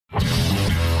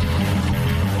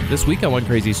This week on One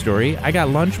Crazy Story, I got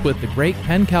lunch with the great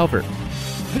Ken Calvert.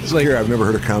 It's like, I've never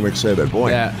heard a comic say that. Boy,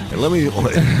 yeah. And let me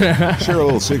share a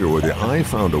little secret with you. I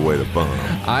found a way to bomb.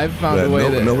 I've found a way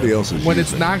that nobody else is when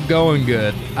using. it's not going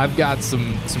good, I've got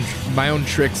some my own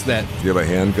tricks that... Do you have a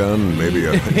handgun? Maybe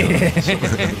a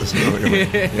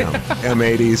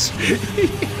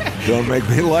M80s. Don't make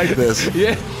me like this.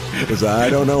 Yeah. Because I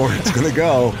don't know where it's going to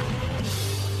go.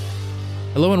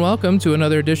 Hello and welcome to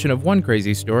another edition of One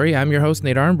Crazy Story. I'm your host,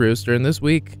 Nate Armbruster, and this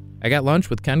week I got lunch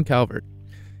with Ken Calvert.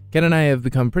 Ken and I have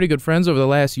become pretty good friends over the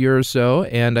last year or so,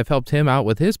 and I've helped him out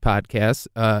with his podcast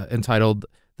entitled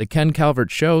The Ken Calvert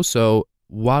Show. So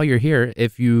while you're here,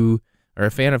 if you are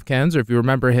a fan of Ken's or if you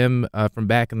remember him from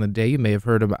back in the day, you may have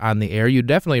heard him on the air. You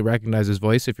definitely recognize his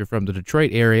voice if you're from the Detroit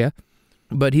area.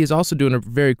 But he's also doing a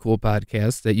very cool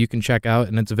podcast that you can check out,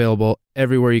 and it's available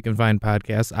everywhere you can find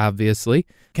podcasts, obviously.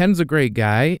 Ken's a great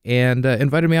guy and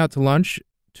invited me out to lunch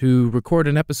to record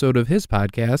an episode of his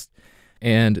podcast.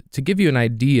 And to give you an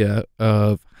idea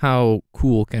of how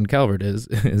cool Ken Calvert is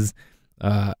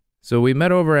so we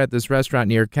met over at this restaurant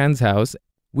near Ken's house.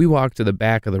 We walked to the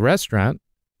back of the restaurant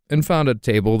and found a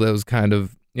table that was kind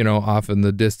of, off in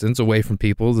the distance, away from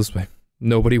people. This way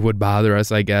nobody would bother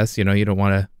us, I guess. You don't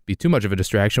want to be too much of a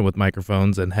distraction with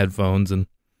microphones and headphones and,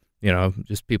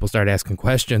 just people start asking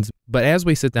questions. But as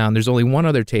we sit down, there's only one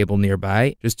other table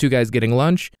nearby, just two guys getting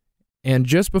lunch. And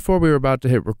just before we were about to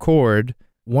hit record,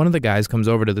 one of the guys comes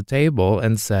over to the table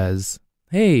and says,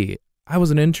 "Hey, I was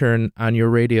an intern on your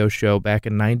radio show back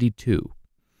in '92.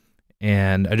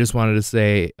 And I just wanted to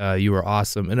say you were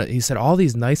awesome." And he said all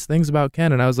these nice things about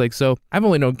Ken. And I was like, so I've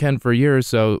only known Ken for a year or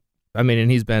so.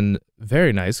 And he's been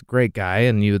very nice, great guy.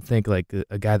 And you would think like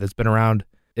a guy that's been around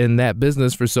in that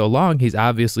business for so long, he's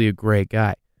obviously a great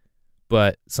guy.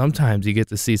 But sometimes you get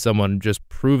to see someone just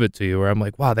prove it to you where I'm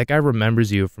like, wow, that guy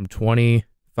remembers you from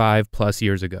 25 plus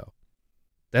years ago.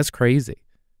 That's crazy.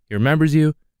 He remembers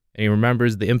you, and he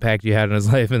remembers the impact you had in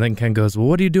his life. And then Ken goes, well,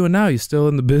 what are you doing now? You still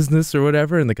in the business or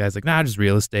whatever? And the guy's like, nah, just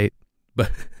real estate.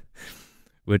 But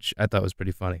which I thought was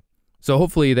pretty funny. So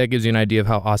hopefully that gives you an idea of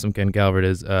how awesome Ken Calvert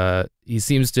is. He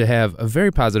seems to have a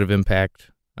very positive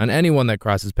impact on anyone that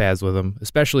crosses paths with him,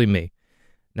 especially me.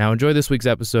 Now enjoy this week's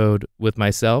episode with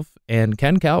myself and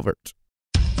Ken Calvert.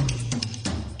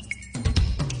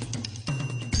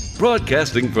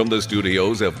 Broadcasting from the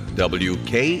studios of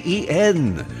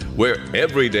WKEN, where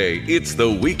every day it's the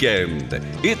weekend.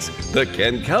 It's the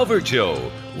Ken Calvert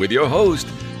Show with your host,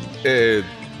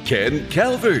 Ken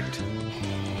Calvert.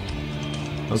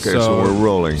 Okay, so we're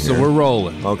rolling here. So we're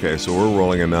rolling. Okay, so we're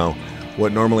rolling, and now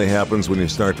what normally happens when you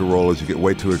start to roll is you get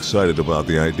way too excited about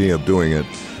the idea of doing it,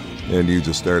 and you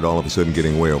just start all of a sudden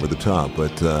getting way over the top.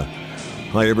 But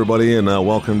hi, everybody, and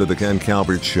welcome to the Ken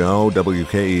Calvert Show,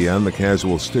 WKEN, the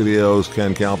Casual Studios.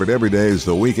 Ken Calvert, every day is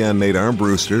the weekend. Nate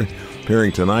Armbruster,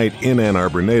 appearing tonight in Ann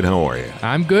Arbor. Nate, how are you?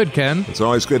 I'm good, Ken. It's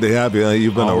always good to have you.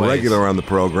 You've been Always. a regular on the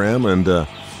program, and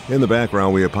in the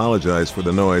background, we apologize for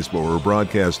the noise, but we're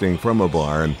broadcasting from a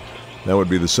bar, and that would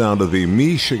be the sound of the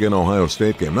Michigan-Ohio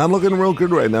State game. Not looking real good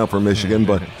right now for Michigan,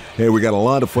 but hey, we got a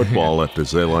lot of football left,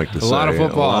 as they like to say. A lot of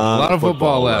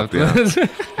football left. Yeah.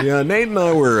 Yeah, Nate and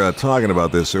I were talking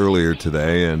about this earlier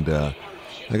today, and I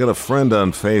got a friend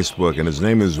on Facebook, and his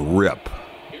name is Rip.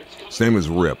 His name is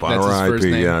Rip, That's R-I-P. his first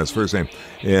name? Yeah, his first name.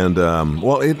 And,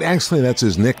 actually, that's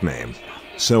his nickname.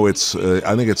 So it's,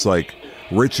 I think it's like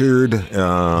Richard,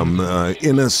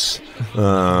 Innes,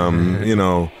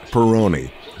 Peroni.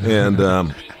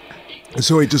 And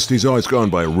so he's always gone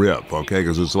by Rip, okay,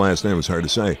 because his last name is hard to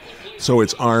say. So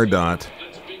it's period,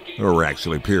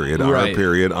 right. R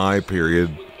period, I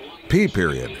period, P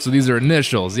period. So these are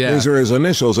initials, yeah. These are his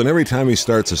initials, and every time he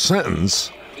starts a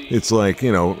sentence, it's like,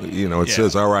 it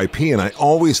says R.I.P., and I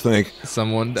always think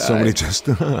Someone died. somebody just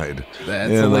died.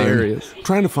 That's and hilarious. I'm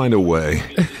trying to find a way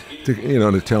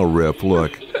to tell Rip,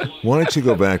 look, why don't you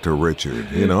go back to Richard?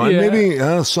 And maybe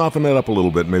soften that up a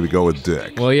little bit, maybe go with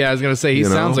Dick. Well, yeah, I was going to say, he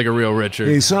sounds like a real Richard.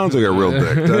 He sounds like a real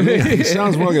dick, doesn't he? He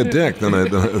sounds more like a dick than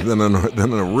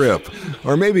a Rip,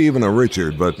 or maybe even a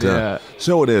Richard, but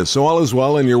so it is. So all is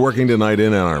well, and you're working tonight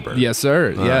in Ann Arbor. Yes,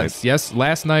 sir. All yes. right. Yes.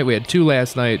 Last night, we had 2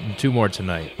 last night and 2 more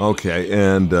tonight. Okay,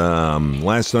 and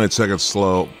last night, second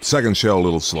show, a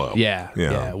little slow.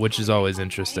 Yeah, which is always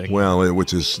interesting. Well,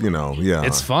 which is,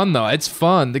 It's fun, though. It's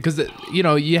fun because,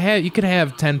 you could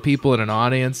have 10 people in an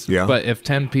audience, but if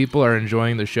 10 people are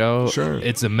enjoying the show, Sure.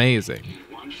 it's amazing.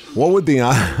 What would the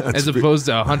odds As opposed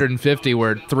to 150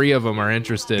 where 3 of them are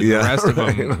interested, Yeah, the rest of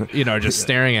right. them, are just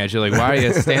staring at you like, why are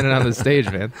you standing on the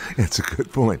stage, man? It's a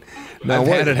good point. Now, I've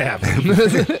had it happen.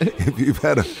 if you've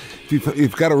had a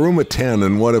you've got a room of 10,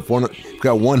 and what if you've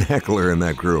got one heckler in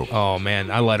that group? Oh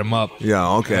man, I light him up. Yeah,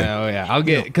 okay. Oh yeah, I'll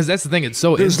get because that's the thing. It's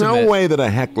so There's intimate. no way that a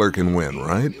heckler can win,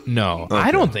 right? No, Okay.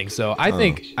 I don't think so. I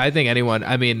think anyone.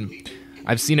 I mean,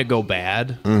 I've seen it go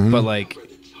bad, Mm-hmm. but like,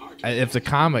 if the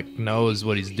comic knows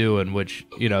what he's doing, which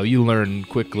you learn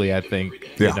quickly. I think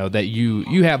Yeah. that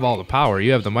you have all the power.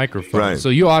 You have the microphone, Right. so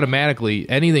you automatically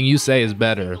anything you say is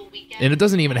better, and it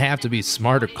doesn't even have to be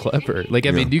smart or clever. Like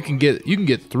I mean, you can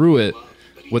get through it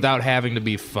without having to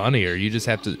be funnier. You just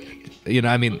have to.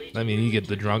 I mean, you get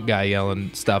the drunk guy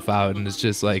yelling stuff out, and it's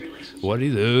just like, what do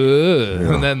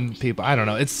you? And then people, I don't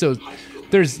know. It's so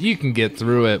you can get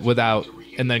through it without,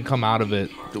 and then come out of it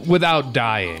without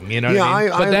dying. You know what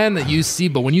I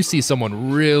mean? But when you see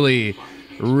someone really,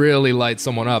 really light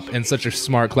someone up in such a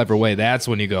smart, clever way, that's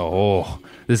when you go, oh,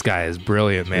 this guy is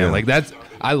brilliant, man. Yeah. Like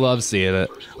I love seeing it.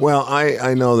 Well,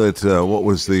 I know that what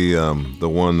was the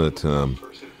one that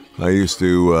I used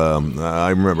to I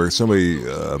remember somebody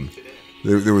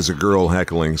there was a girl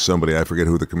heckling somebody. I forget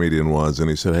who the comedian was, and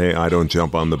he said, "Hey, I don't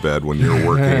jump on the bed when you're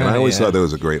working." And I always thought that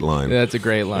was a great line. That's a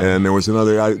great line. And there was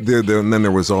another, and then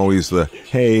there was always the,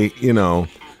 "Hey,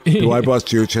 do I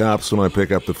bust your chops when I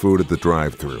pick up the food at the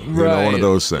drive-thru?" One of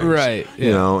those things. Right.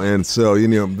 Yeah. And so,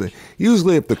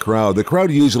 usually if the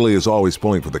crowd usually is always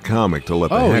pulling for the comic to let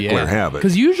the heckler have it.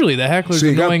 Because usually the heckler's So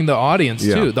you got- annoying the audience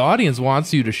Yeah. too. The audience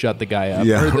wants you to shut the guy up.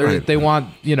 Yeah, Or right. they want,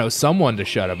 someone to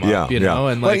shut him up, and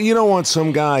but like, you don't want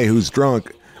some guy who's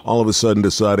drunk all of a sudden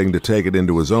deciding to take it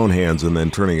into his own hands and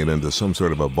then turning it into some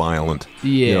sort of a violent,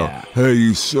 Yeah. "Hey,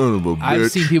 you son of a bitch."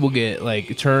 I've seen people get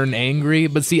like turn angry,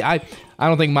 but see, I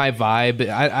don't think my vibe.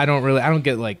 I don't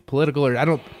get like political, or I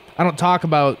don't talk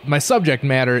about my subject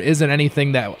matter. Isn't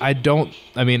anything that I don't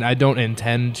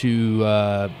intend to.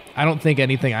 I don't think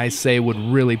anything I say would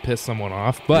really piss someone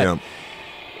off, but.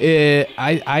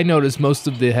 I notice most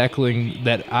of the heckling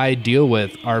that I deal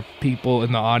with are people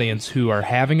in the audience who are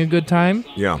having a good time,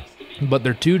 Yeah. but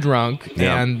they're too drunk,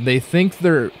 Yeah. and they think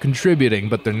they're contributing,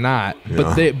 but they're not.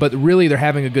 But really they're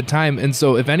having a good time, and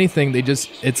so if anything,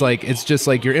 it's just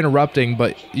like you're interrupting,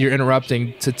 but you're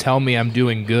interrupting to tell me I'm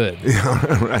doing good.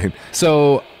 Yeah, right.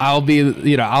 So I'll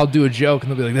be, I'll do a joke, and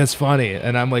they'll be like, "That's funny,"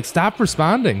 and I'm like, "Stop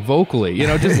responding vocally,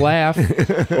 just laugh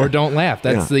or don't laugh."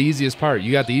 That's the easiest part.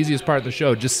 You got the easiest part of the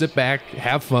show. Just sit back,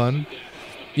 have fun,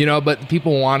 But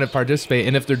people want to participate,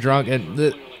 and if they're drunk,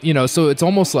 and so it's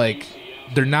almost like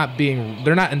they're not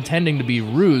intending to be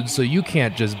rude, so you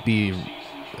can't just be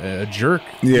a jerk.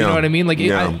 You know what I mean? Like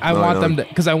I want them to,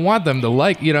 because I want them to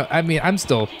like.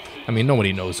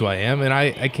 Nobody knows who I am, and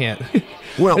I can't.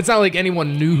 Well, it's not like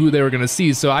anyone knew who they were going to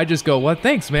see, so I just go, "Well,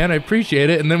 thanks, man, I appreciate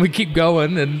it," and then we keep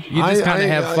going, and you just kind of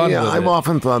have fun with it. I've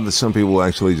often thought that some people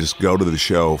actually just go to the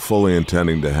show fully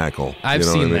intending to heckle. I've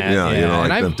seen that, Yeah,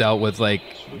 and I've dealt with like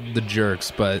the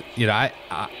jerks, but I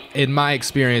in my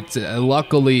experience,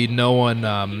 luckily, no one.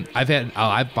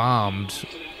 I've bombed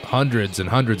hundreds and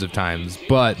hundreds of times,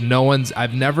 but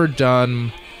I've never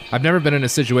been in a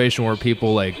situation where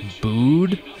people like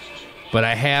booed. But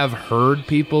I have heard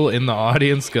people in the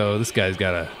audience go, "This guy's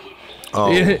got a,"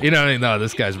 no,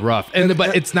 this guy's rough.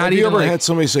 But it's not have even. You ever like, had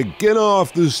somebody say, "Get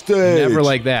off the stage"? Never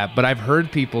like that. But I've heard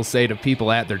people say to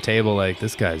people at their table, like,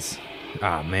 "This guy's,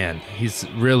 man, he's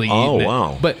really eating it."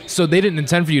 Wow. But so they didn't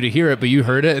intend for you to hear it, but you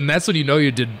heard it, and that's when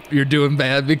you're doing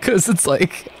bad, because it's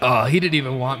like, oh, he didn't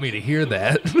even want me to hear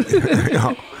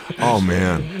that. Oh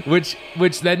man. Which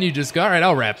then you just go, "All right,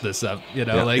 I'll wrap this up."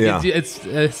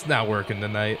 It's not working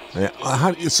tonight.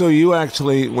 Yeah. So you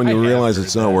actually, when you realize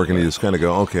it's not working, you just kind of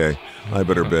go, "Okay, I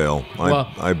better bail.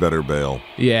 I better bail."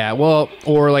 Yeah, well,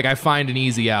 or like I find an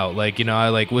easy out. Like,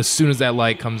 as soon as that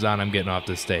light comes on, I'm getting off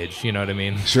the stage. You know what I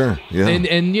mean? Sure. Yeah. And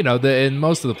in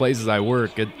most of the places I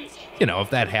work, if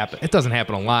that happens, it doesn't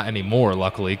happen a lot anymore.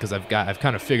 Luckily, because I've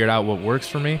kind of figured out what works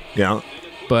for me. Yeah.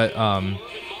 But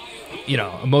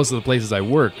most of the places I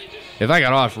work, if I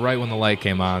got off right when the light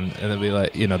came on, and they'd be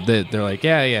like, they're like,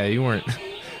 yeah, you weren't,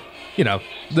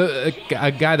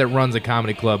 a guy that runs a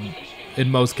comedy club, in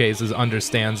most cases,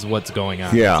 understands what's going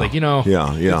on. Yeah. It's like,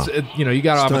 yeah. You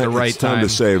got off at the right it's time to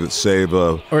save.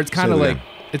 Or it's kind of like.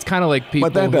 It's kind of like people.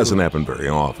 But that doesn't happen very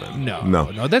often.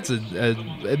 No. That's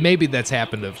maybe that's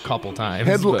happened a couple times.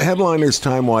 Headliners,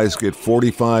 time-wise, get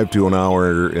 45 to an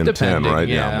hour in 10, right?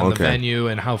 Yeah, on the venue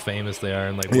and how famous they are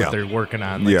and like what they're working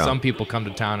on. Like some people come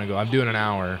to town and go, "I'm doing an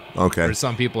hour." Okay. Or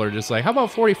some people are just like, "How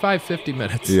about 45, 50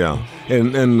 minutes?" Yeah.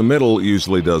 And the middle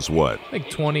usually does what? Like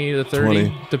 20 to 30,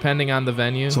 depending on the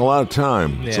venue. It's a lot of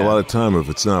time. Yeah. It's a lot of time if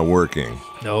it's not working.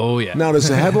 Oh yeah. Now, does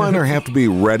the headliner have to be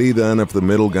ready then if the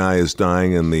middle guy is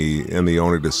dying and the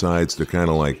owner decides to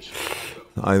kind of like,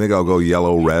 I think I'll go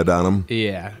yellow red on him?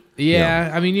 Yeah.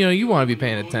 Yeah, I mean, you want to be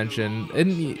paying attention.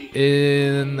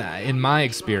 In my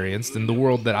experience, in the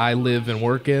world that I live and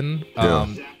work in,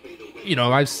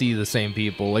 I see the same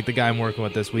people. Like the guy I'm working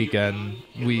with this weekend,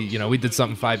 we did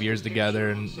something 5 years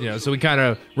together, and so we kind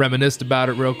of reminisced about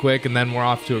it real quick, and then we're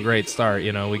off to a great start.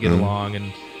 We get along,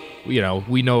 and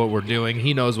we know what we're doing.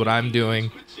 He knows what I'm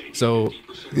doing, so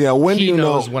he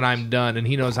knows when I'm done, and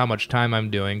he knows how much time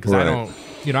I'm doing because I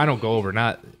don't go over,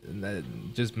 not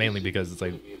just mainly because it's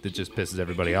like it just pisses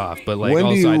everybody off, but like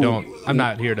I'm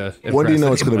not here to impress when do you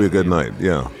know it's going to be a good anybody. night?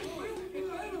 Yeah.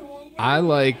 I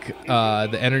like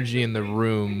the energy in the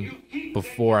room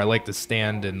before. I like to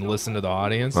stand and listen to the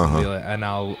audience, and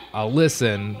I'll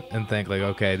listen and think like,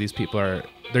 okay, these people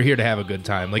they're here to have a good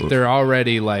time. Like they're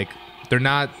already like they're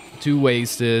not too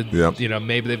wasted. Yep.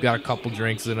 Maybe they've got a couple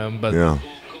drinks in them, but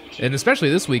and especially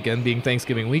this weekend being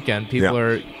Thanksgiving weekend, people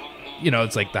are.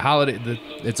 It's like the holiday.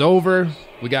 It's over.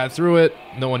 We got through it.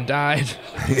 No one died.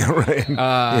 Yeah, right.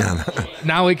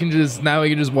 Now we can just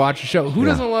watch a show. Who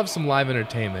doesn't love some live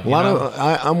entertainment?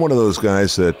 I'm one of those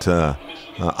guys that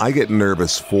I get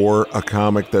nervous for a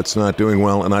comic that's not doing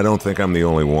well, and I don't think I'm the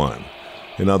only one.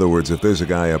 In other words, if there's a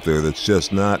guy up there that's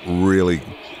just not really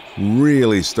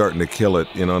starting to kill it,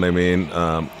 you know what I mean?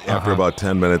 After about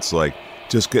 10 minutes, like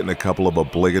just getting a couple of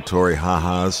obligatory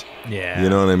ha-has. Yeah. You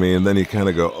know what I mean? And then you kind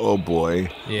of go, oh boy,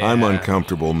 I'm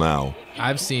uncomfortable now.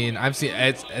 I've seen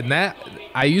it's, and that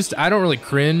I don't really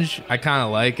cringe. I kind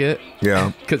of like it.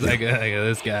 Yeah. Because I got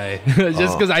this guy.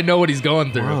 Just because I know what he's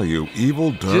going through. Wow, you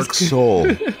evil, dark soul.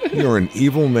 You're an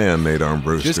evil man, Nate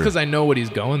Armbruster. Just because I know what he's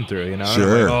going through,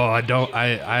 Sure. Like,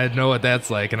 I know what that's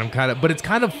like. And but it's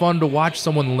kind of fun to watch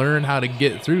someone learn how to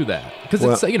get through that. Because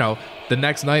it's, the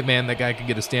next night, man, that guy could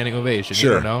get a standing ovation.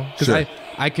 Sure. You don't know? Because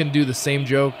I can do the same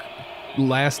joke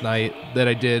last night that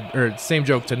I did, or same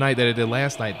joke tonight that I did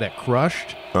last night that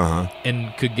crushed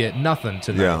and could get nothing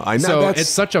tonight. Yeah, I know. So it's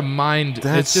such a mind.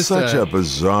 That's it's just such a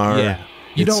bizarre. Yeah.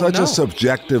 It's such a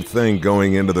subjective thing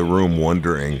going into the room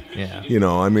wondering. Yeah.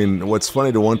 I mean, what's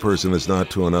funny to one person is not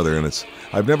to another, and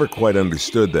I've never quite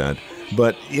understood that.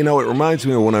 But, it reminds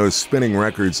me of when I was spinning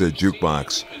records at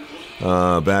Jukebox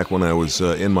back when I was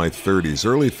in my 30s,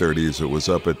 early 30s. It was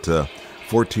up at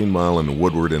 14 Mile and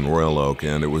Woodward in Royal Oak,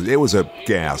 and it was a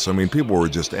gas. I mean, people were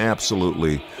just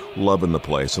absolutely loving the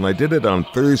place. And I did it on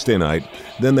Thursday night.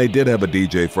 Then they did have a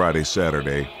DJ Friday,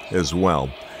 Saturday as well.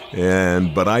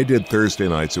 But I did Thursday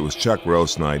nights. It was Chuck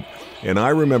Roast night. And I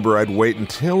remember I'd wait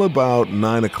until about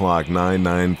 9 o'clock,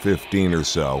 9:15 or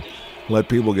so, let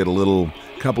people get a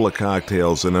couple of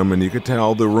cocktails in them, and you could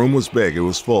tell the room was big. It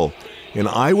was full. And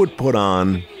I would put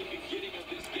on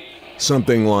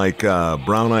something like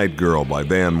Brown Eyed Girl by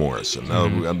Van Morrison. Now,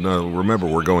 remember,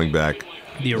 we're going back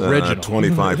the original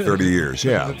 25, 30 years.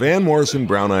 Yeah, Van Morrison,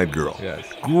 Brown Eyed Girl. Yes.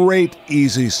 Great,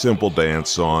 easy, simple dance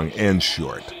song and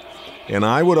short. And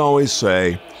I would always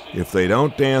say, if they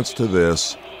don't dance to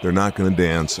this, they're not going to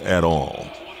dance at all.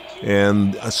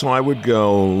 And so I would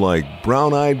go like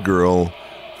Brown Eyed Girl.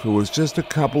 If it was just a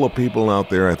couple of people out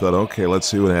there, I thought, okay, let's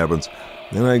see what happens.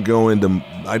 Then I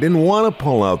didn't want to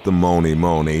pull out the Moni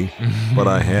Moni, but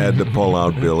I had to pull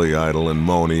out Billy Idol and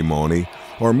Moni Moni,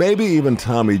 or maybe even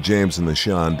Tommy James and the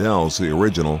Shondells, the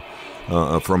original,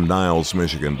 from Niles,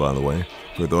 Michigan, by the way,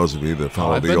 for those of you that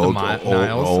follow the old.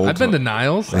 I've been to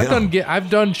Niles. Yeah. I've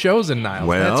done shows in Niles.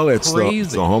 Well, that's it's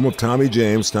crazy. the home of Tommy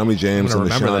James and the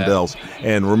Shondells.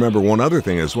 And remember one other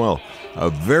thing as well. A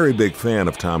very big fan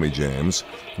of Tommy James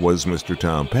was Mr.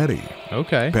 Tom Petty.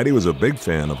 Okay. Petty was a big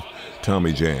fan of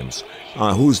Tommy James,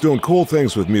 who was doing cool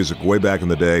things with music way back in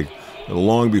the day,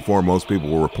 long before most people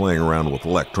were playing around with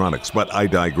electronics, but I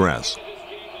digress.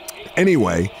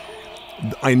 Anyway,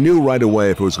 I knew right away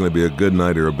if it was going to be a good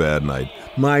night or a bad night.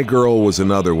 My Girl was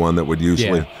another one that would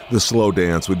usually, the slow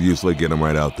dance would usually get them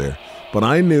right out there. But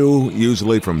I knew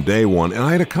usually from day one, and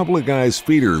I had a couple of guys,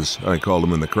 feeders, I called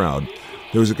them in the crowd.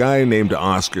 There was a guy named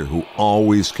Oscar who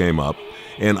always came up,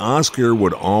 and Oscar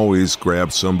would always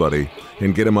grab somebody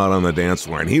and get him out on the dance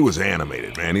floor. And he was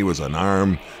animated, man. He was an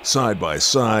arm side by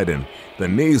side, and the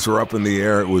knees were up in the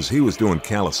air. He was doing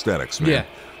calisthenics, man. Yeah.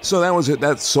 So that was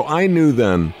it. So I knew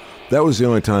then that was the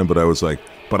only time. But I was like,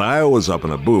 but I was up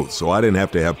in a booth, so I didn't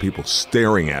have to have people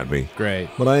staring at me. Great.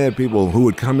 But I had people who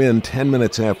would come in 10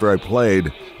 minutes after I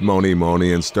played Moni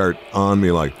Moni and start on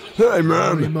me like, "Hey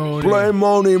man, play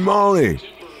Moni Moni."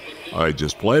 I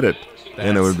just played it.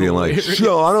 And it would be like,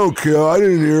 sure, I don't care. I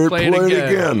didn't hear it. Play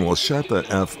it again. Well, shut the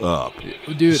F up.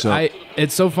 Dude,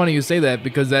 it's so funny you say that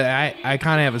because I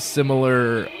kind of have a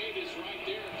similar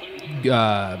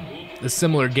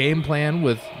game plan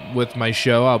with my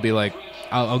show. I'll be like,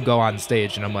 I'll go on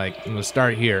stage and I'm like, I'm going to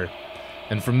start here.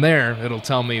 And from there, it'll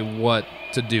tell me what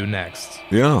to do next.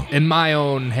 Yeah. In my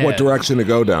own head. What direction to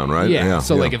go down, right? Yeah.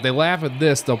 So, like, if they laugh at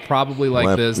this, they'll probably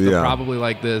like this. They'll probably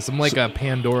like this. I'm like a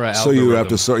Pandora algorithm. So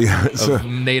you have to of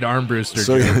Nate Armbruster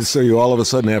jokes. So you all of a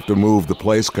sudden have to move the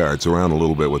place cards around a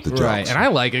little bit with the jokes. Right. And I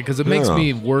like it because it makes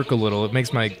me work a little. It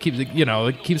makes it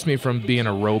keeps me from being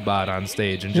a robot on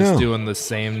stage and just doing the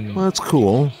same. Well, that's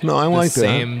cool. No, I like that. The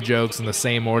same jokes in the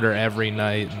same order every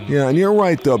night. And you're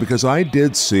right, though, because I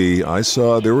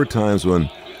saw there were times when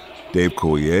Dave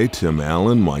Coulier, Tim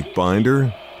Allen, Mike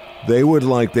Binder, they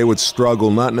would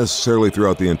struggle, not necessarily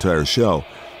throughout the entire show,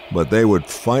 but they would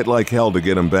fight like hell to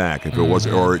get him back if it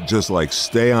wasn't, or just like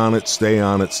stay on it.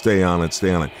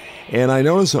 And I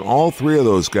noticed that all three of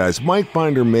those guys, Mike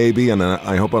Binder maybe, and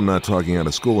I hope I'm not talking out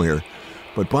of school here,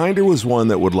 but Binder was one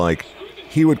that would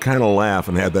he would kind of laugh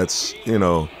and have that,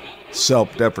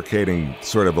 self-deprecating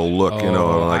sort of a look,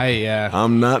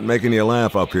 I'm not making you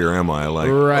laugh up here, am I?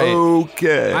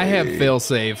 Okay. I have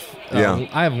fail-safe.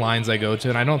 I have lines I go to,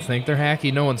 and I don't think they're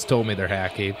hacky. No one's told me they're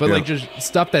hacky. But, just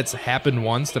stuff that's happened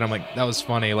once that I'm like, that was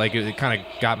funny. Like, it kind of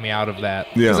got me out of that.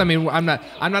 Because, I mean, I'm not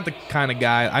the kind of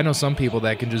guy. I know some people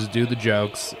that can just do the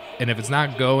jokes, and if it's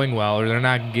not going well or they're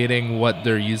not getting what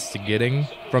they're used to getting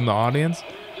from the audience,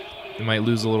 they might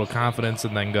lose a little confidence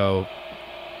and then go,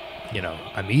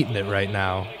 I'm eating it right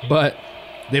now, but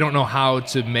they don't know how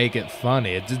to make it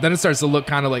funny. Then it starts to look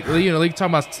kind of like, like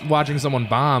talking about watching someone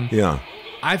bomb. Yeah.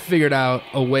 I figured out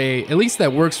a way, at least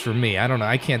that works for me. I don't know.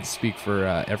 I can't speak for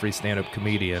every stand-up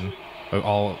comedian.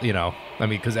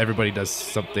 Because everybody does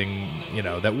something,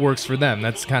 that works for them.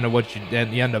 That's kind of what you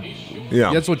end up.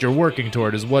 Yeah. That's what you're working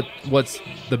toward is what's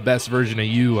the best version of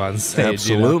you on stage.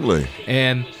 Absolutely.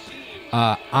 And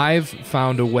I've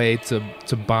found a way to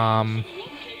bomb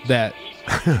that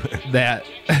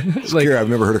Scary, I've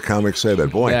never heard a comic say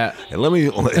that. Boy, and let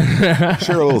me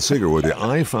share a little secret with you.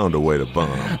 I found a way to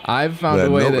bomb. I've found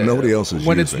a way that nobody else is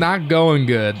when using. It's not going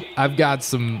good, I've got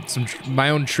some my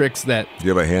own tricks that. Do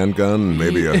you have a handgun?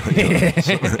 Maybe a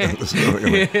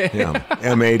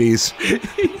M80s.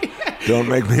 Don't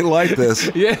make me like this.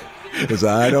 Yeah. Because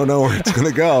I don't know where it's going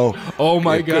to go. Oh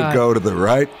my God. God. Could go to the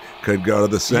right. Could go to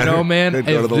the center. Man, could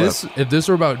go to the left. If this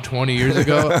were about 20 years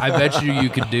ago, I bet you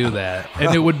could do that.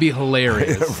 And it would be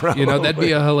hilarious. That'd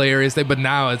be a hilarious thing. But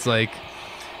now it's like,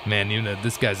 man,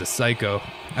 this guy's a psycho.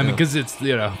 I mean, because it's,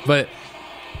 but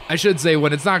I should say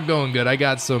when it's not going good, I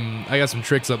got some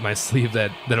tricks up my sleeve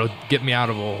that'll get me out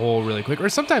of a hole really quick. Or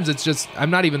sometimes it's just, I'm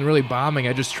not even really bombing.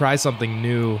 I just try something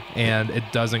new and it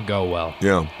doesn't go well.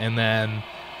 Yeah. And then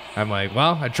I'm like,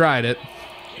 well, I tried it.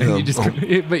 And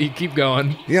but you keep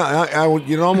going. Yeah, I would.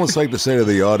 You'd almost like to say to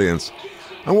the audience,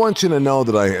 "I want you to know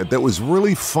that was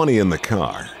really funny in the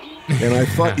car, and I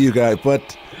thought you guys.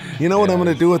 But you know what I'm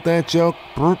going to do with that joke?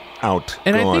 Out.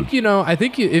 And gone. I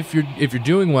think if you're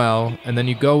doing well, and then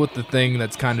you go with the thing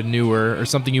that's kind of newer or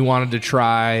something you wanted to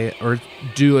try, or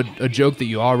do a joke that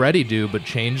you already do, but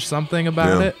change something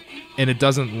about it, and it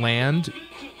doesn't land,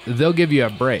 they'll give you a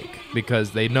break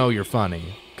because they know you're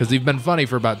funny. Because you've been funny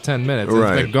for about 10 minutes.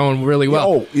 Right. It's been going really well.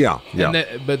 Oh, yeah.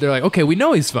 But they're like, okay, we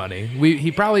know he's funny.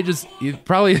 He probably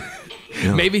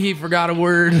maybe he forgot a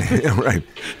word. Yeah, right.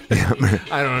 Yeah,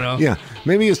 I don't know. Yeah,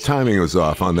 maybe his timing was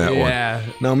off on that one. Yeah.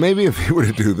 Now, maybe if you were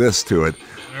to do this to it,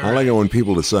 I like it when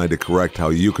people decide to correct how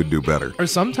you could do better. Or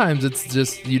sometimes it's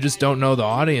just, you just don't know the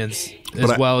audience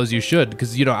as well as you should.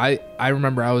 Because, I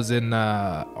remember I was in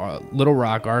Little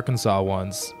Rock, Arkansas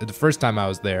once, the first time I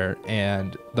was there,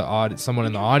 and someone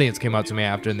in the audience came up to me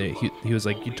after, and he was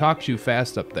like, "You talk too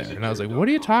fast up there." And I was like, "What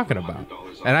are you talking about?"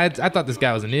 And I thought this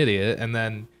guy was an idiot, and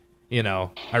then,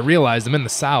 I realized I'm in the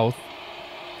South.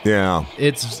 Yeah.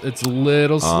 It's a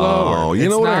little slower. Oh, you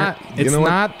don't have to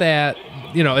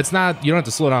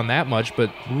slow down that much,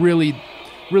 but really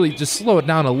just slow it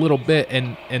down a little bit.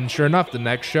 And sure enough, the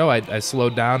next show I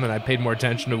slowed down and I paid more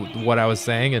attention to what I was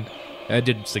saying, and I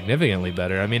did significantly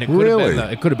better. I mean, it could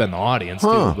have been the audience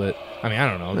too, but I mean, I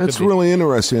don't know. That's really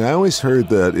interesting. I always heard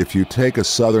that if you take a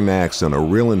Southern accent, a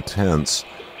real intense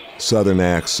Southern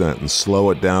accent, and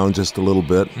slow it down just a little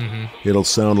bit, it'll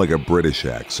sound like a British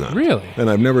accent. Really? And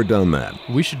I've never done that.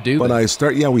 We should do that. But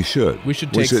we should. We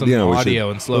should take some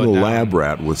audio and slow it down. A little lab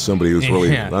rat with somebody who's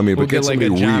really, we'll get like a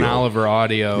John Oliver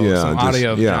audio, some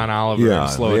audio of John Oliver and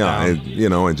slow it down.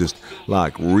 And just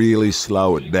like really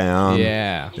slow it down.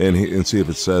 Yeah. And see if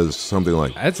it says something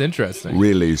like, that's interesting.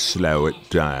 Really slow it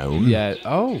down. Yeah.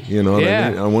 Oh. You know what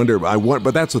I mean? I wonder,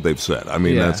 but that's what they've said. I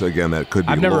mean, that could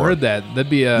be I've never heard that.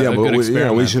 That'd be a good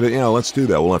experiment. We should. Let's do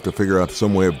that. We'll have to figure out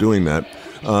some way of doing that.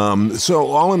 So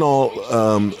all in all,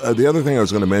 the other thing I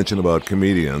was going to mention about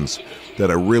comedians that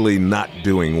are really not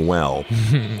doing well.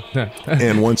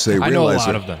 And once they realize I know a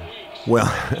lot of them. Well,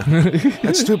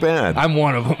 that's too bad. I'm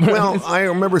one of them. Well, I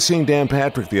remember seeing Dan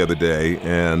Patrick the other day,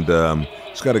 and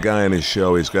he's got a guy on his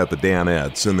show. He's got the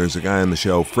Danettes, and there's a guy on the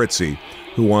show, Fritzy,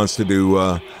 who wants to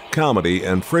do comedy.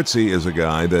 And Fritzy is a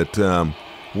guy that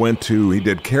he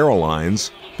did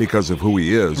Caroline's because of who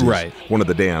he is. He's right. one of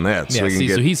the Danettes. Yeah,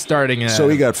 so he's starting. So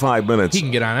he got 5 minutes. He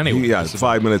can get on anywhere. He got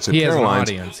 5 minutes at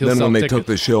Caroline's. Then when they took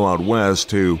the show out west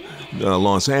to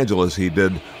Los Angeles, he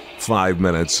did 5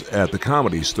 minutes at the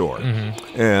Comedy Store.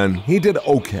 And he did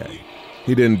okay.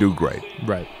 He didn't do great.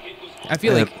 Right. I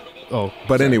feel like... Oh,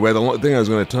 but sorry. anyway, the thing I was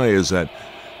going to tell you is that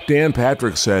Dan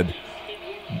Patrick said,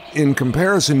 in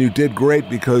comparison, you did great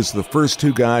because the first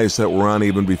two guys that were on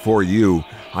even before you,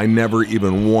 I never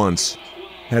even once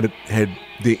had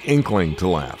the inkling to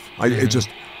laugh.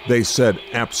 They said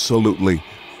absolutely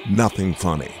nothing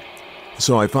funny.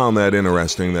 So I found that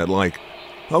interesting that, like,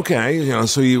 okay,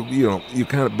 so you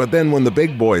kind of, but then when the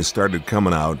big boys started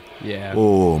coming out, yeah.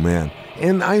 Oh, man.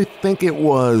 And I think it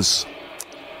was,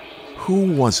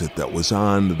 who was it that was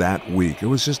on that week? It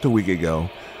was just a week ago.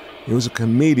 It was a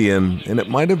comedian, and it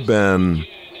might have been,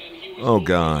 oh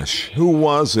gosh, who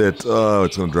was it? Oh,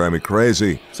 it's going to drive me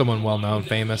crazy. Someone well-known,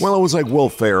 famous. Well, it was like Will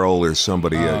Ferrell or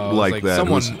somebody like that.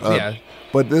 Someone, yeah.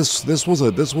 But this was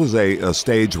a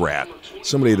stage rat.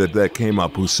 Somebody that came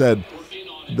up who said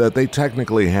that they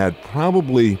technically had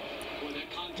probably,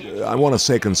 I want to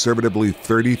say conservatively,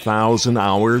 30,000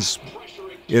 hours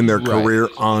in their career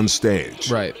on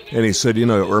stage. Right. And he said,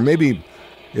 or maybe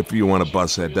if you want to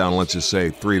bust that down, let's just say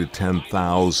 3,000 to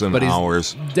 10,000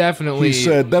 hours. Definitely. He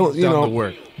said, done the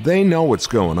work. They know what's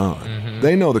going on.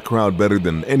 They know the crowd better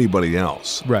than anybody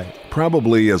else. Right.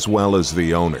 Probably as well as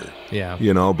the owner. Yeah.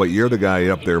 But you're the guy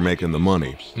up there making the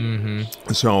money.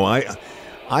 So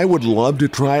I would love to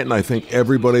try it, and I think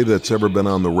everybody that's ever been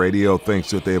on the radio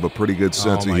thinks that they have a pretty good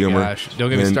sense of humor. Oh my gosh. Don't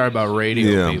get me started about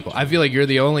radio people. I feel like you're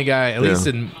the only guy, at least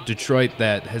in Detroit,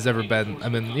 that has ever been, I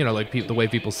mean, like the way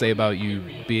people say about you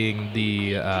being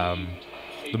you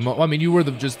were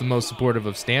just the most supportive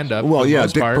of stand-up. Well, yeah,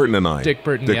 Dick Burton and I. Dick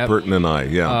Burton and I,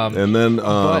 yeah. And then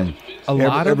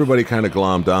everybody kind of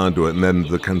glommed onto it, and then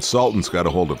the consultants got a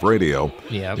hold of radio,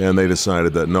 and they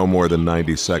decided that no more than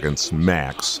 90 seconds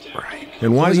max. Right.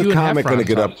 And why is a comic going to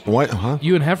get up? Why, huh?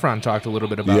 You and Heffron talked a little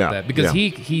bit about that because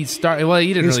he started. Well,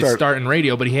 he didn't really start in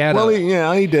radio, but he had. Well,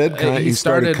 he did. He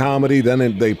started comedy,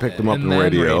 then they picked him up in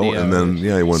radio, and then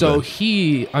he went. So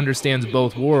he understands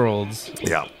both worlds.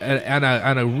 Yeah.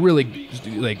 On a really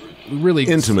really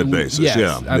intimate basis.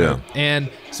 Yes,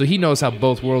 and so he knows how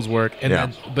both worlds work. And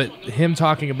then, but him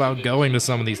talking about going to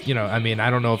some of these, I mean, I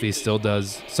don't know if he still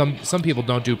does. Some people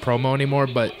don't do promo anymore,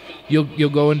 but you'll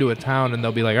go into a town and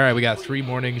they'll be like, all right, we got 3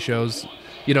 morning shows.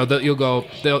 You'll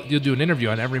do an interview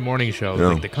on every morning show,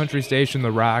 like the country station,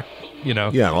 the rock.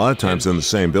 Yeah, a lot of times in the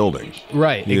same building.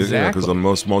 Right, exactly.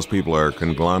 Because most people are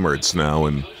conglomerates now,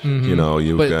 and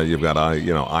you've got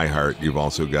iHeart, you've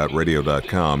also got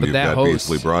Radio.com, you've got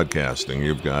Beasley Broadcasting,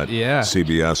 you've got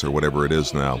CBS or whatever it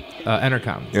is now.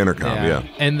 Entercom. Yeah.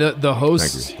 And the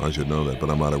host. Thank you. I should know that,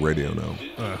 but I'm out of radio now.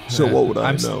 So what would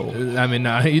I know? I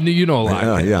mean, you know a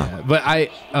lot. Yeah. But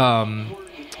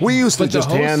we used to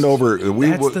just hand over.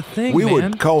 We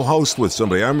would co-host with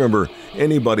somebody. I remember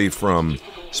anybody from,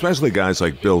 especially guys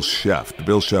like Bill Sheft.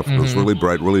 Bill Sheft was really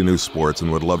bright, really knew sports,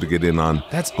 and would love to get in on.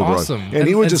 That's awesome. And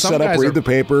he would just set up, read the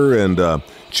paper, and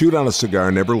chewed on a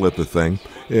cigar, never lit the thing.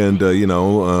 And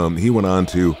he went on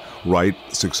to write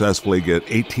successfully, get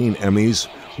 18 Emmys.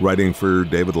 Writing for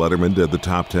David Letterman, did the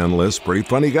top 10 list. Pretty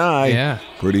funny guy. Yeah.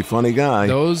 Pretty funny guy.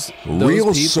 Those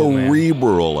real people,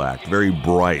 cerebral act, very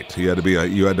bright. You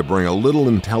had to bring a little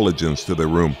intelligence to the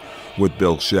room with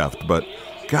Bill Sheft. But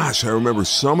gosh, I remember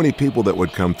so many people that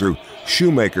would come through.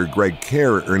 Shoemaker,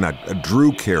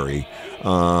 Drew Carey.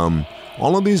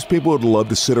 All of these people would love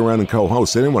to sit around and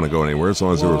co-host. They didn't want to go anywhere as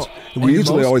long as we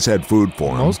usually always had food for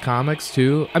them. Most comics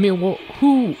too. I mean,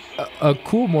 a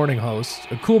cool morning host,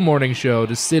 a cool morning show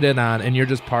to sit in on, and you're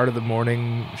just part of the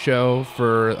morning show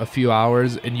for a few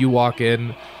hours, and you walk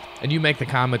in and you make the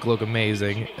comic look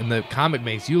amazing, and the comic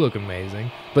makes you look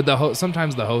amazing. But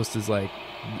sometimes the host is like,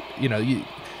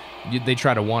 they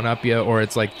try to one-up you, or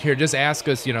it's like, here, just ask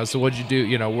us, so what'd you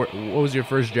do, what was your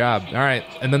first job? All right,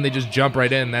 and then they just jump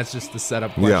right in. That's just the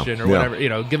setup question or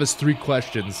whatever, give us 3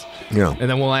 questions, and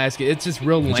then we'll ask you. It's just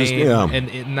real lame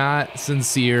and not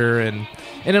sincere, and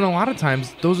then a lot of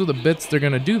times, those are the bits they're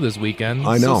going to do this weekend.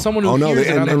 I know. So someone who hears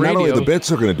it on the radio. Not only the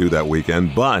bits are going to do that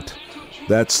weekend, but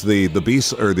That's the B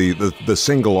or the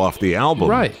single off the album,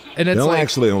 right? And it's they'll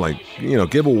actually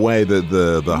give away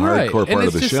the hardcore part of the show. And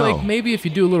it's just like maybe if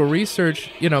you do a little research,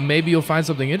 maybe you'll find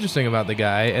something interesting about the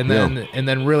guy, and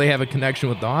then really have a connection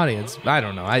with the audience. I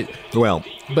don't know.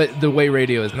 But the way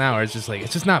radio is now, it's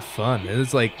just not fun.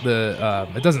 It's like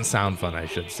it doesn't sound fun, I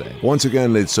should say. Once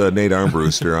again, it's Nate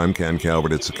Armbruster. I'm Ken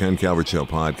Calvert. It's the Ken Calvert Show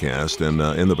podcast, and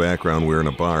in the background we're in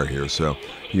a bar here, so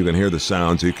you can hear the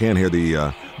sounds. You can't hear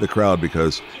the crowd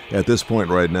because at this point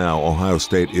right now, Ohio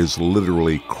State is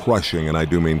literally crushing, and I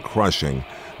do mean crushing,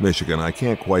 Michigan. I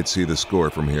can't quite see the score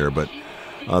from here, but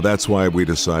that's why we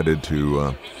decided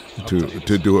to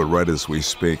do it right as we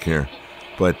speak here.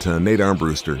 But Nate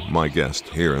Armbruster, my guest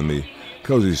here in the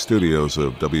cozy studios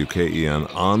of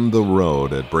WKEN on the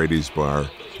road at Brady's Bar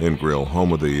and Grill,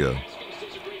 home of the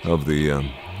go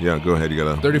ahead. You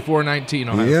got a 34-19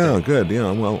 Ohio State. Good.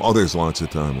 Yeah, well, there's lots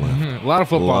of time left. Mm-hmm. A lot of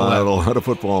football left. A lot of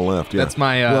football left, yeah. That's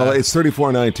my... Well, it's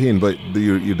 34-19, but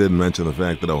you didn't mention the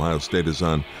fact that Ohio State is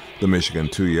on the Michigan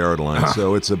 2-yard line,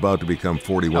 so it's about to become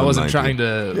 41-19. I wasn't trying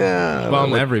to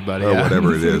bum everybody. Or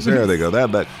whatever it is. There they go.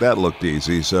 That looked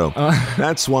easy, so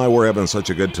that's why we're having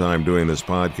such a good time doing this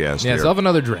podcast here. Yeah, have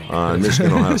another drink.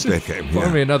 Michigan-Ohio State game. Pour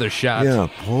me another shot. Yeah,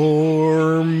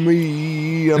 pour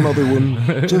me another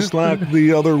one, just like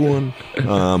the other one.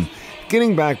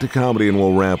 Getting back to comedy, and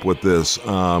we'll wrap with this.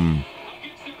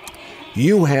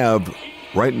 You have,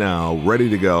 right now, ready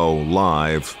to go,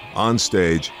 live, on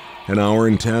stage, an hour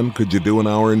and 10? Could you do an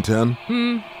hour and 10?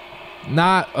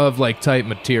 Not of, type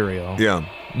material. Yeah.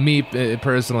 Me,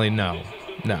 personally, no.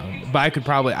 No. But I could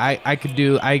probably, I could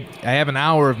do, I have an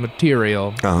hour of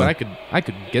material, but I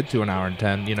could get to an hour and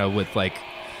 10, with,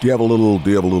 Do you have a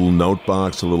little note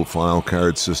box, a little file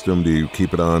card system? Do you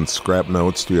keep it on scrap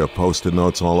notes? Do you have Post-it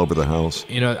notes all over the house?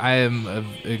 I am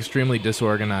extremely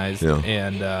disorganized,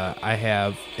 and I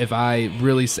have, if I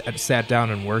really sat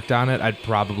down and worked on it, I'd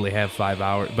probably have 5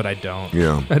 hours, but I don't.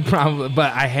 Yeah.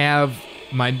 But I have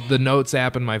the notes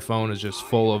app in my phone is just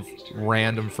full of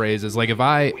random phrases. Like if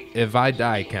I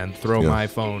die, Ken, throw my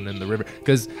phone in the river,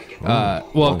 because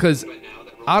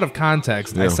out of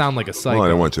context, I sound like a psycho. Well, I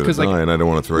don't want you to die, and I don't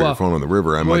want to throw your phone in the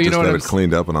river. I might just have it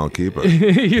cleaned up, and I'll keep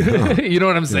it. You know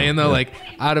what I'm saying, though? Like,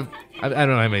 I don't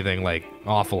have anything,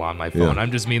 awful on my phone. I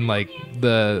just mean,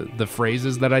 the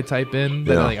phrases that I type in,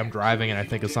 that, I'm driving, and I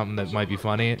think of something that might be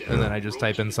funny, and then I just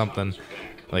type in something,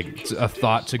 a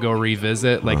thought to go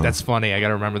revisit. That's funny. I got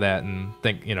to remember that and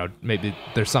think, maybe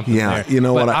there's something there. You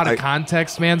know but what? Out of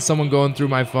context, man, someone going through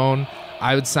my phone,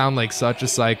 I would sound like such a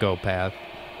psychopath.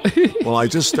 Well, I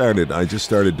just started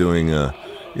doing,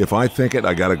 if I think it,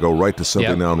 I got to go right to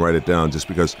something now and write it down, just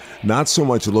because not so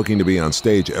much looking to be on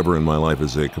stage ever in my life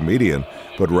as a comedian,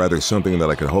 but rather something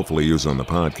that I could hopefully use on the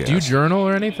podcast. Do you journal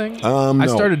or anything? No. I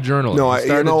started journaling. No,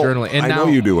 journaling. And I know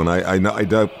you do, and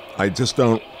I just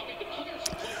don't.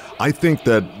 I think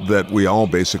that we all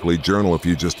basically journal if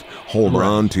you just hold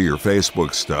on to your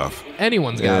Facebook stuff.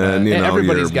 Anyone's got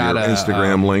everybody's got your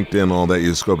Instagram, LinkedIn, all that. You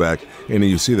just go back and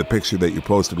you see the picture that you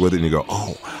posted with it, and you go,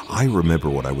 "Oh, I remember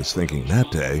what I was thinking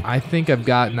that day."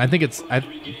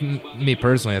 Me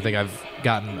personally, I think I've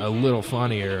gotten a little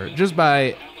funnier just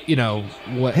by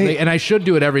what. Hey, and I should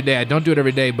do it every day. I don't do it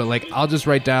every day, but I'll just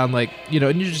write down and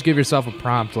you just give yourself a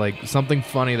prompt, something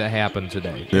funny that happened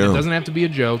today. Yeah. It doesn't have to be a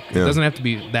joke. It doesn't have to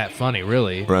be that funny,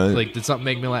 really. Right. Did something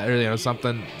make me laugh?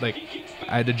 Something I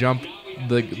had to jump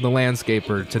the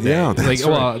landscaper today. Yeah, that's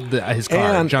right. His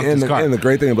car jumped his car. And the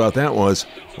great thing about that was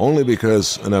only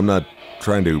because, and I'm not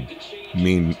trying to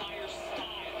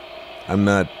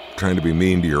be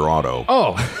mean to your auto.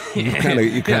 Oh, you kind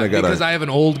of got because I have an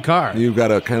old car. You've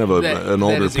got a kind of an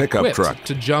older pickup truck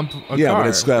to jump a car. Yeah, but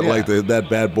it's got that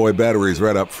bad boy batteries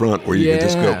right up front where you can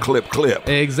just go clip.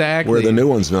 Exactly. Where the new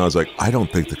ones now is I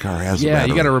don't think the car has a battery.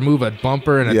 You got to remove a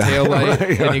bumper and a tail light,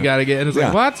 and you got to get. And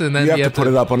it's what? And then you have to put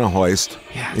it up on a hoist.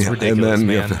 Yeah, it's ridiculous, and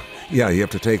then man. You have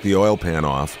to take the oil pan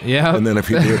off. Yeah. And then if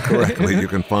you do it correctly, you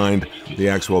can find the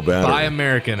actual battery. Buy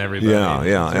American, everybody.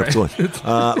 Yeah, absolutely.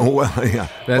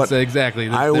 That's exactly.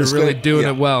 They're really doing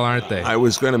it well, aren't they? I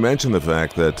was going to mention the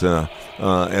fact that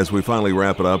as we finally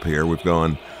wrap it up here, we've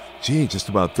gone, just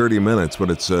about 30 minutes, but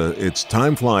it's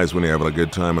time flies when you're having a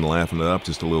good time and laughing it up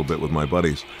just a little bit with my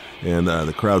buddies. And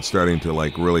the crowd's starting to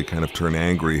really kind of turn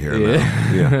angry here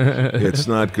now. Yeah. It's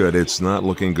not good. It's not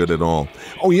looking good at all.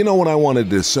 Oh, you know what I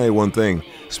wanted to say one thing.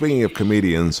 Speaking of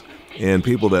comedians and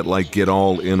people that get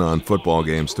all in on football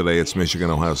games today, it's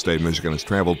Michigan, Ohio State. Michigan has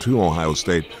traveled to Ohio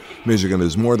State. Michigan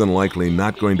is more than likely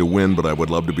not going to win, but I would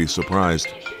love to be surprised.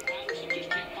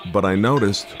 But I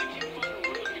noticed,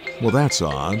 well, that's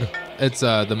odd. It's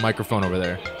the microphone over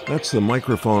there. That's the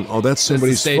microphone. Oh, that's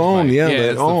somebody's phone. Mic. Yeah.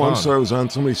 It's the phone. I'm sorry. It was on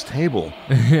somebody's table.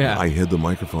 Yeah. I hid the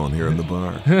microphone here in the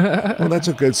bar. Well, that's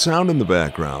a good sound in the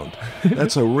background.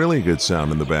 That's a really good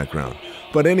sound in the background.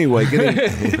 But anyway,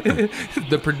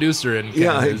 the producer in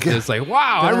Ken is just like,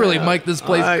 wow, I really mic'd this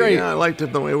place great. Yeah, I liked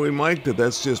it the way we mic'd it.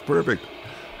 That's just perfect.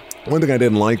 One thing I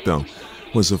didn't like, though,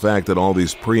 was the fact that all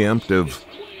these preemptive,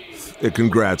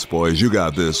 congrats, boys, you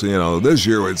got this. This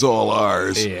year it's all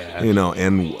ours. Yeah.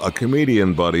 And a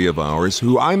comedian buddy of ours,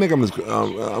 who I think I'm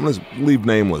going to leave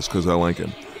nameless because I like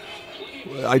him.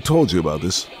 I told you about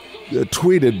this.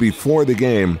 Tweeted before the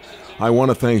game, I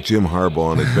want to thank Jim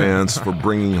Harbaugh in advance for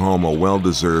bringing home a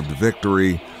well-deserved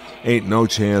victory. Ain't no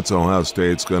chance Ohio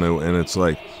State's going to, and it's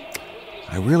like,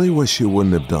 I really wish you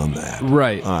wouldn't have done that.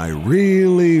 Right. I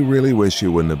really, really wish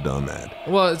you wouldn't have done that.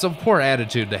 Well, it's a poor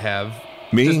attitude to have.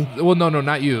 Me? No,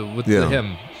 not you. With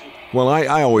him. Well,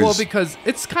 I always. Well, because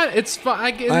it's fun.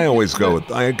 I always go with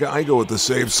I go with the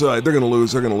safe side. They're gonna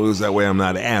lose. They're gonna lose. That way, I'm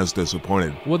not as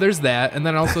disappointed. Well, there's that, and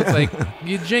then also it's like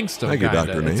you jinxed them. Thank you, kinda.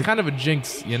 Dr. Nate. It's kind of a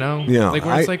jinx, Yeah. Like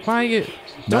where it's like, why you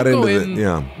not don't go into in?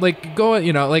 yeah. Like go,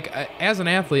 like as an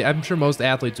athlete, I'm sure most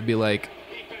athletes would be like,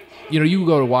 you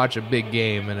go to watch a big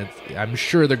game, and I'm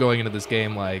sure they're going into this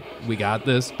game like, we got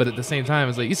this, but at the same time,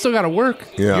 it's like, you still got to work.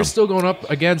 Yeah. You're still going up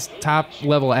against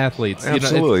top-level athletes.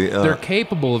 Absolutely. They're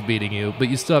capable of beating you, but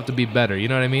you still have to be better. You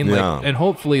know what I mean? Yeah. Like, and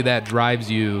hopefully that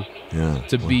drives you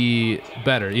to be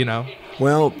better,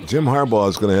 Well, Jim Harbaugh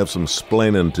is going to have some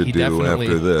splaining to do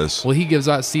after this. Well, he gives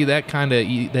out, see, that kind of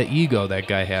that ego that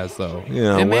guy has, though.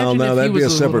 Yeah, imagine now that'd be a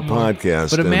separate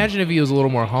podcast. But imagine if he was a little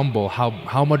more humble,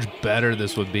 how much better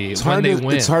this would be when they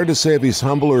win. It's hard to say if he's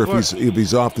humble or if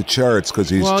he's off the charts because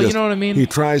he's you know what I mean? He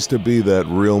tries to be that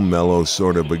real mellow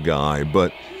sort of a guy.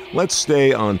 But let's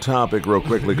stay on topic real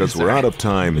quickly because we're out of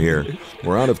time here.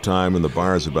 We're out of time and the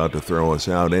bar is about to throw us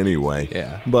out anyway.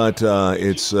 Yeah. But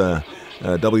it's...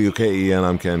 WKEN,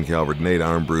 I'm Ken Calvert, Nate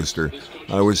Armbruster.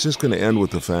 I was just going to end with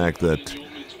the fact that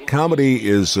comedy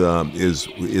is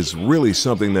really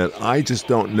something that I just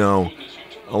don't know.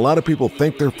 A lot of people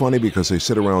think they're funny because they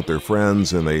sit around with their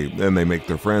friends and they make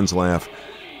their friends laugh.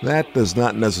 That does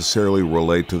not necessarily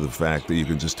relate to the fact that you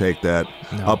can just take that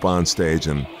up on stage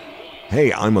and,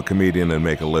 hey, I'm a comedian and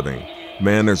make a living.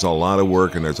 Man, there's a lot of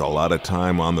work and there's a lot of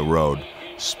time on the road.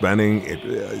 Spending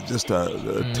just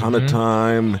a ton of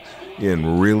time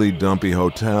in really dumpy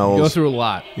hotels. You go through a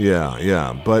lot.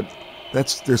 Yeah. But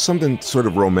there's something sort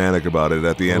of romantic about it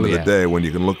at the end of the day when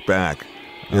you can look back.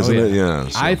 Isn't it? Yeah.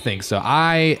 So. I think so.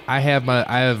 I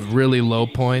have really low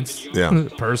points. Yeah.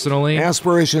 Personally.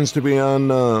 Aspirations to be on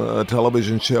a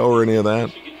television show or any of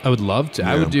that? I would love to.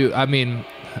 Yeah. I would do. I mean,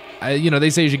 they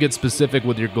say you should get specific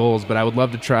with your goals, but I would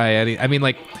love to try any. I mean,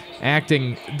 like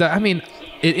acting.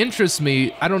 It interests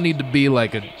me. I don't need to be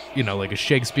like a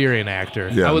Shakespearean actor.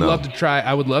 Yeah, I would love to try.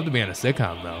 I would love to be on a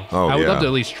sitcom though. Oh, I would love to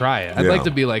at least try it. I'd like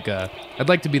to be I'd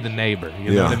like to be the neighbor.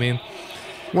 You know what I mean?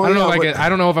 Well, I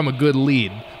don't know if I'm a good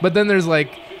lead, but then there's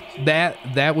like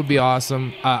that would be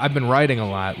awesome. I've been writing a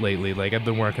lot lately. Like I've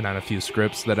been working on a few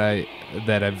scripts that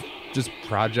I've just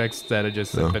projects that I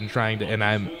just have been trying to, and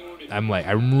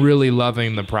I'm really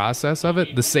loving the process of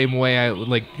it. The same way I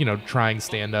like, trying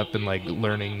stand up and like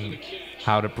learning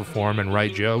how to perform and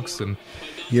write jokes, and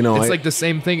it's like the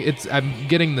same thing. I'm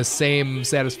getting the same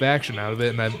satisfaction out of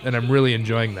it, and I'm really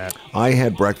enjoying that. I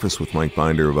had breakfast with Mike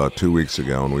Binder about 2 weeks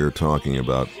ago, and we were talking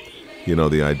about,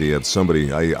 the idea of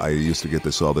somebody. I used to get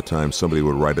this all the time. Somebody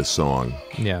would write a song,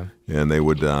 and they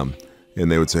would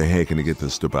say, "Hey, can you get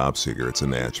this to Bob Seger? It's a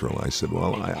natural." I said,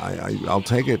 "Well, I'll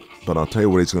take it, but I'll tell you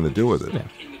what he's going to do with it. Yeah.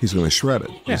 He's going to shred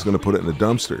it. Yeah. He's going to put it in a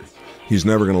dumpster. He's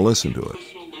never going to listen to it."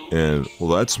 And, well,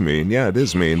 that's mean. Yeah, it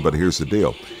is mean, but here's the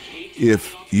deal.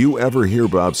 If you ever hear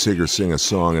Bob Seger sing a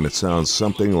song and it sounds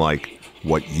something like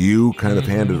what you kind of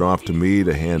handed off to me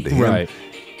to hand to him,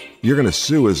 you're going to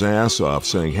sue his ass off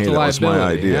saying, hey, that was my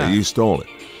idea. Yeah. You stole it.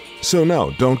 So,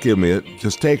 no, don't give me it.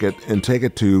 Just take it and take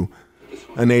it to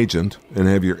an agent and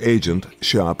have your agent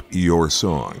shop your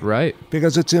song. Right.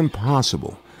 Because it's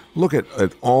impossible. Look at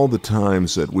all the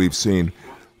times that we've seen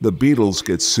the Beatles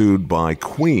get sued by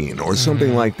Queen or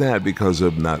something like that because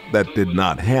of that did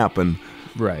not happen.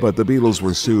 Right. But the Beatles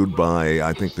were sued by,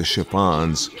 I think, the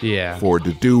Chiffons Yeah. for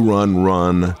the Do Run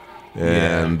Run,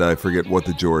 and I forget what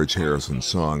the George Harrison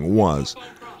song was.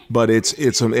 But it's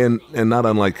and not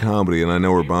unlike comedy, and I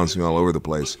know we're bouncing all over the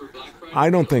place. I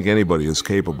don't think anybody is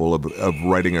capable of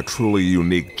writing a truly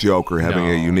unique joke or having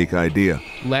a unique idea.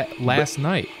 Last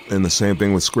night. And the same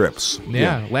thing with scripts.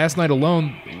 Yeah, last night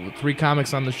alone, 3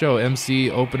 comics on the show,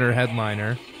 MC, opener,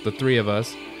 headliner, the 3 of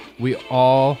us, we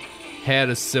all had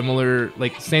a similar,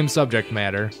 like, same subject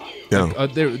matter. Yeah.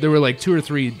 Like, there were like 2 or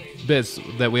 3 bits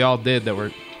that we all did that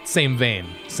were same vein,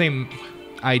 same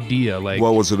idea. Like,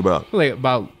 What was it about? like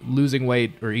about losing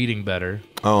weight or eating better.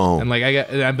 Oh. And like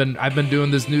I've been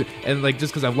doing this new, and like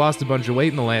just because I've lost a bunch of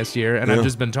weight in the last year, and I've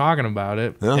just been talking about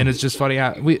it, and it's just funny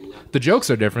how the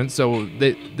jokes are different, so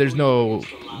there's no,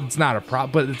 it's not a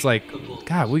problem, but it's like,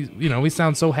 God, we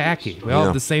sound so hacky. We all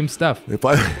have the same stuff. If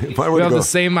I were We to have go, the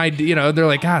same idea. They're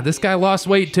like, God, this guy lost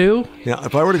weight too. yeah,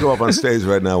 if I were to go up on stage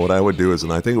right now, what I would do is,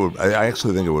 and I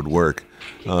actually think it would work.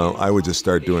 I would just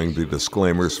start doing the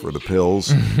disclaimers for the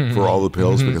pills, for all the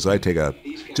pills, because I take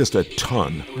just a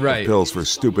ton of pills for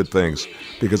stupid things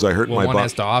because I hurt my body. One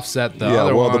has to offset the other Yeah,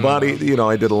 well, one. the body,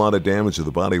 I did a lot of damage to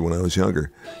the body when I was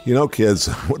younger. Kids,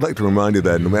 I would like to remind you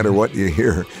that no matter what you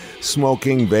hear,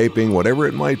 smoking, vaping, whatever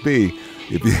it might be,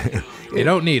 if you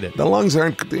don't need it. the lungs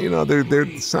aren't,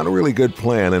 it's not a really good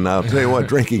plan. And I'll tell you what,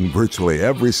 drinking virtually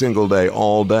every single day,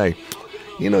 all day,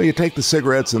 you take the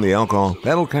cigarettes and the alcohol,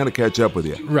 that'll kind of catch up with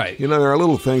you. Right. There are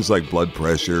little things like blood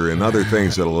pressure and other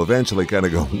things that'll eventually kind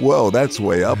of go, whoa, that's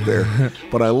way up there.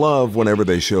 But I love whenever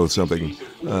they show something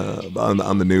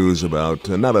on the news about,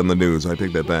 not on the news, I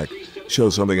take that back, show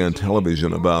something on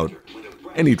television about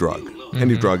any drug.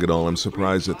 Any drug at all. I'm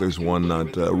surprised that there's one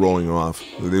not rolling off.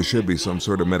 There should be some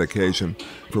sort of medication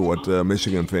for what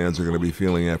Michigan fans are going to be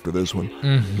feeling after this one.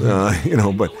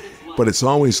 But it's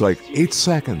always like 8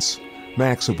 seconds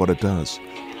max of what it does.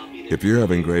 If you're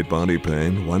having great body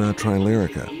pain, why not try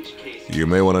Lyrica? You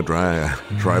may want to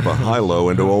drive a high-low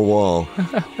into a wall.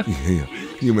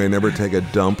 You may never take a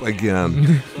dump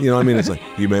again. It's like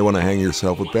you may want to hang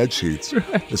yourself with bed sheets,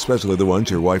 especially the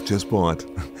ones your wife just bought.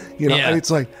 And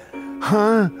it's like,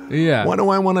 huh? Yeah. Why do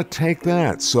I want to take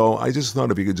that? So I just thought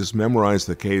if you could just memorize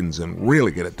the cadence and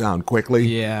really get it down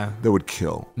quickly, that would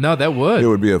kill. No, that would. It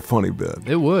would be a funny bit.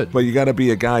 It would. But you got to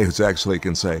be a guy who's actually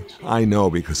can say, I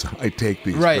know because I take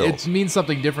these Right. pills. It means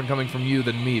something different coming from you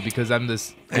than me because I'm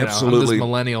this, I'm Absolutely. this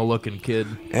millennial-looking kid.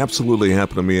 Absolutely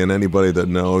happened to me, and anybody that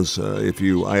knows,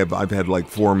 I've had like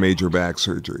 4 major back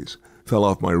surgeries. Fell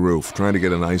off my roof trying to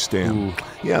get an ice dam. Ooh.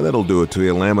 Yeah, that'll do it to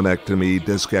you. Laminectomy,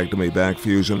 discectomy, back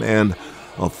fusion, and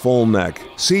a full neck.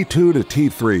 C2 to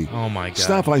T3. Oh, my God.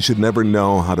 Stuff I should never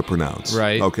know how to pronounce.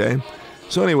 Right. Okay?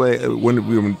 So anyway, when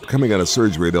we were coming out of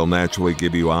surgery, they'll naturally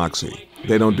give you Oxy.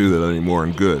 They don't do that anymore,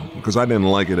 and good, because I didn't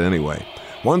like it anyway.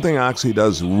 One thing Oxy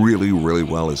does really, really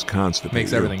well is constipate.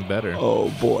 Makes everything better. Oh,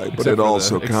 boy. But Except it for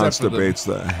also the- constipates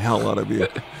the hell out of you.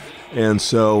 And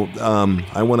so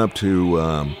I went up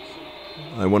to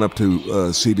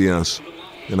CVS,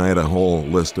 and I had a whole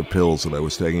list of pills that I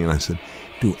was taking, and I said,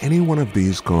 do any one of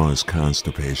these cause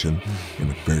constipation? In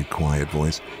a very quiet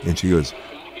voice. And she goes,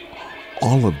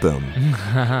 all of them.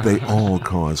 They all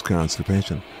cause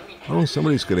constipation. Oh,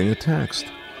 somebody's getting a text.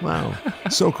 Wow.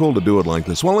 So cool to do it like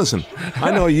this. Well, listen,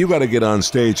 I know you got to get on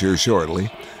stage here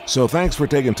shortly. So thanks for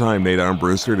taking time, Nate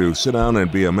Armbruster, to sit down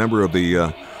and be a member of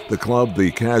the club, the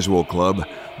Casual Club,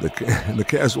 the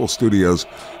Casual Studios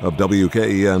of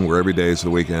WKEN, where every day is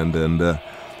the weekend. And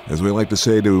as we like to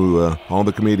say to all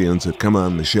the comedians that come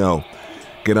on the show,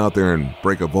 get out there and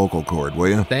break a vocal cord, will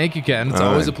you? Thank you, Ken. It's All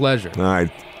always right. a pleasure. All right.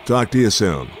 Talk to you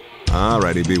soon. All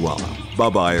righty. Be well.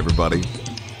 Bye-bye, everybody.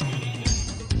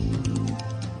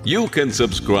 You can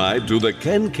subscribe to the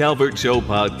Ken Calvert Show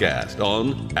podcast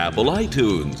on Apple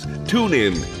iTunes,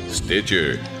 TuneIn,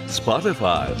 Stitcher,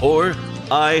 Spotify, or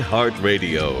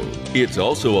iHeartRadio. It's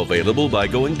also available by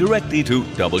going directly to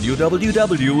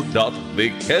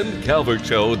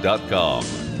www.thekencalvertshow.com.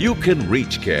 You can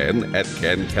reach Ken at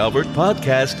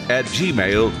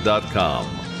kencalvertpodcast@gmail.com.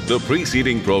 The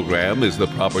preceding program is the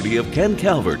property of Ken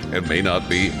Calvert and may not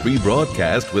be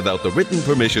rebroadcast without the written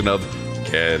permission of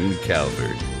Ken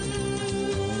Calvert.